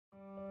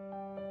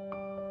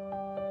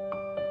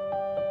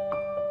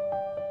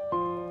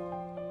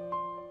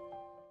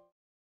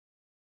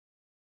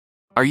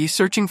Are you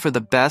searching for the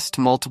best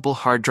multiple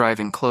hard drive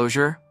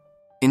enclosure?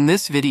 In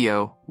this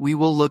video, we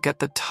will look at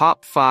the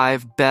top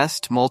 5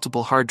 best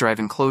multiple hard drive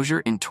enclosure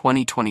in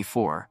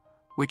 2024,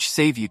 which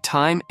save you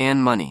time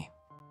and money.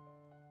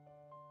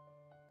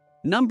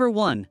 Number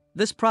 1.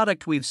 This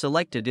product we've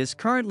selected is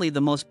currently the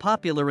most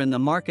popular in the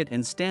market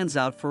and stands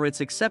out for its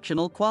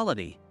exceptional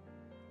quality.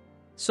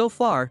 So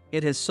far,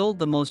 it has sold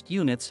the most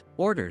units,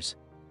 orders,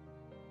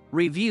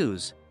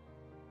 reviews,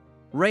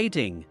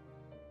 rating,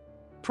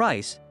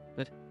 price,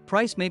 but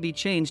price may be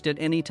changed at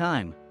any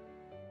time.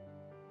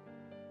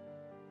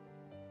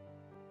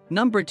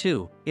 Number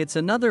 2. It's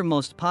another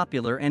most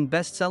popular and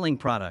best-selling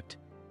product.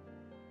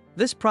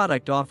 This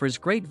product offers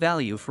great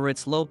value for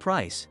its low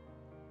price.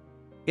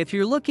 If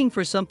you're looking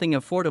for something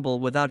affordable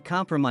without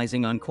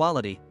compromising on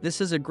quality,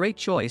 this is a great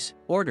choice.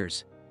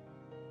 Orders,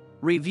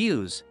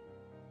 reviews,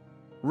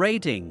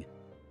 rating,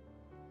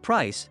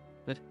 price,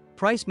 but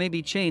price may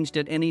be changed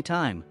at any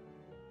time.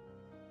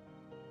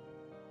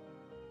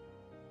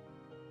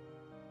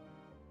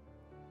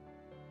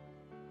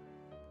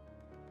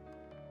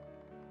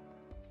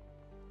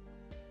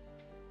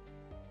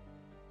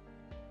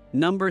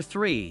 Number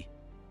 3.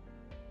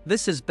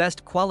 This is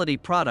best quality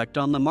product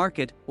on the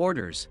market.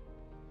 Orders,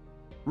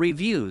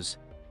 reviews,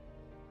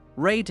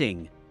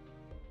 rating,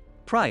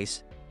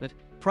 price, but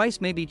price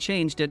may be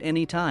changed at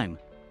any time.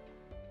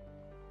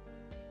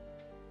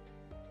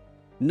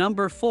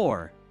 Number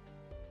 4.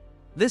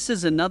 This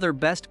is another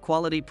best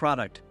quality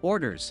product.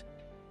 Orders,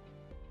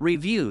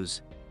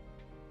 reviews,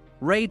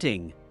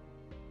 rating,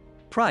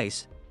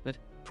 price, but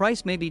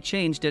price may be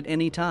changed at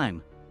any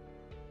time.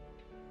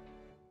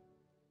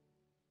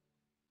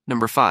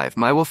 Number 5.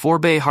 MAIWO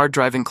 4-Bay Hard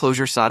Drive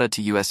Enclosure SATA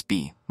to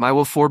USB.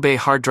 MAIWO 4-Bay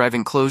Hard Drive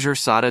Enclosure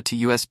SATA to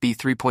USB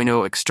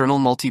 3.0 External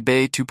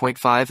Multi-Bay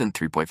 2.5 and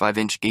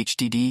 3.5-inch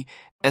HDD,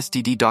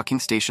 SDD docking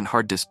station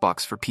hard disk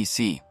box for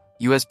PC.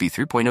 USB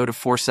 3.0 to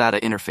 4 SATA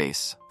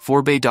interface.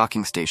 4-Bay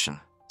docking station.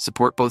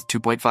 Support both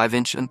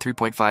 2.5-inch and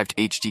 3.5 to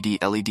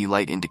HDD LED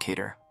light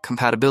indicator.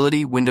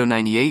 Compatibility: Windows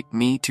 98,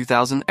 ME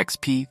 2000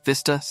 XP,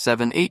 Vista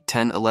 7, 8,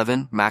 10,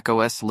 11, Mac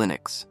OS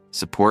Linux.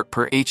 Support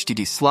per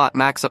HDD slot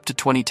max up to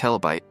 20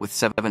 TB with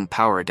 7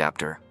 power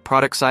adapter.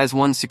 Product size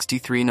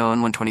 163 No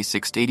and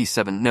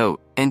 126-87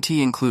 Note. NT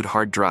include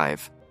hard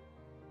drive.